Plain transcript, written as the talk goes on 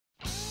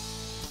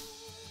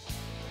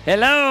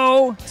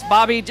Hello, it's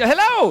Bobby.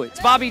 Hello, it's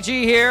Bobby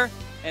G here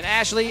and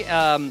Ashley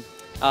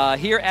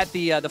here at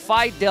the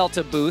Phi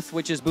Delta booth,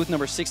 which is booth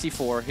number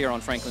 64 here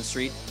on Franklin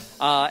Street.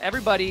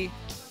 Everybody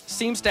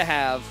seems to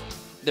have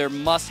their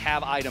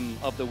must-have item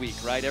of the week,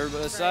 right?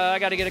 Everybody's, I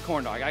got to get a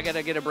corn dog. I got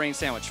to get a brain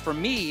sandwich. For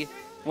me,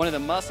 one of the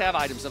must-have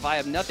items, if I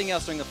have nothing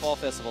else during the fall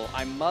festival,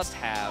 I must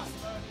have,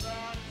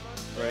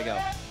 where'd I go?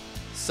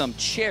 Some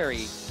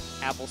cherry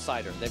apple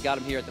cider. They've got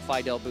them here at the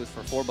Phi Delta booth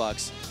for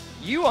 $4.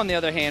 You, on the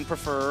other hand,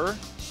 prefer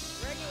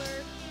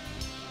regular.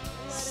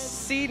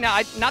 See, now,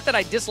 not that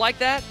I dislike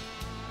that,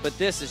 but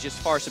this is just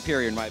far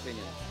superior in my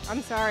opinion.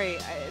 I'm sorry,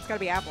 it's got to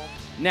be apple.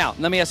 Now,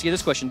 let me ask you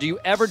this question. Do you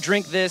ever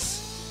drink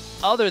this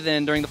other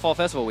than during the Fall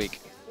Festival week?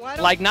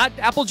 Well, like not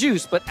apple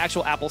juice, but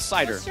actual apple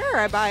cider? Well, sure,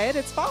 I buy it.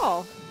 It's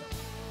fall.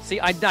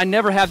 See, I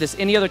never have this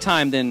any other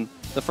time than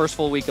the first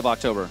full week of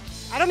October.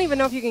 I don't even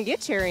know if you can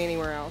get cherry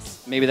anywhere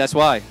else. Maybe that's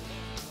why.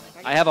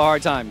 I have a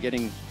hard time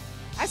getting...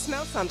 I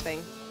smell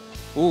something.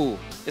 Ooh,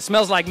 it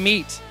smells like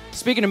meat.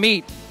 Speaking of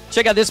meat,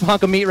 check out this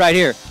hunk of meat right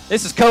here.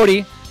 This is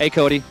Cody. Hey,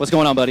 Cody. What's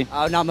going on, buddy?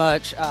 Oh, not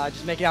much.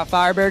 Just making out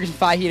PHI-er Burgers and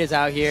fajitas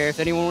out here. If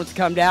anyone wants to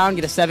come down,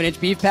 get a 7-inch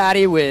beef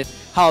patty with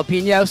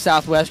jalapeno,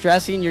 Southwest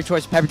dressing, your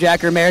choice of pepper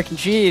jack or American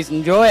cheese.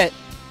 Enjoy it.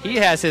 He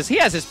has his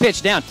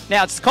pitch down.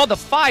 Now, it's called the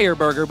PHI-er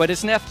Burger, but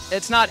it's not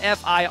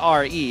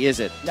F-I-R-E, is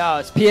it? No,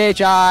 it's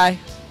PHI-er.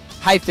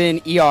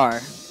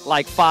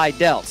 Like Phi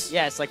Delts.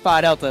 Yes, like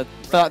Phi Delta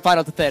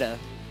Theta.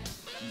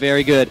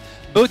 Very good.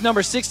 Booth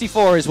number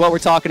 64 is what we're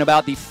talking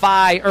about, the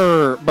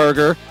PHI-er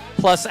Burger,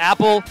 plus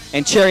apple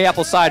and cherry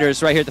apple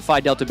ciders right here at the Phi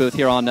Delta booth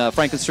here on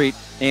Franklin Street,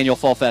 annual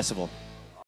Fall Festival.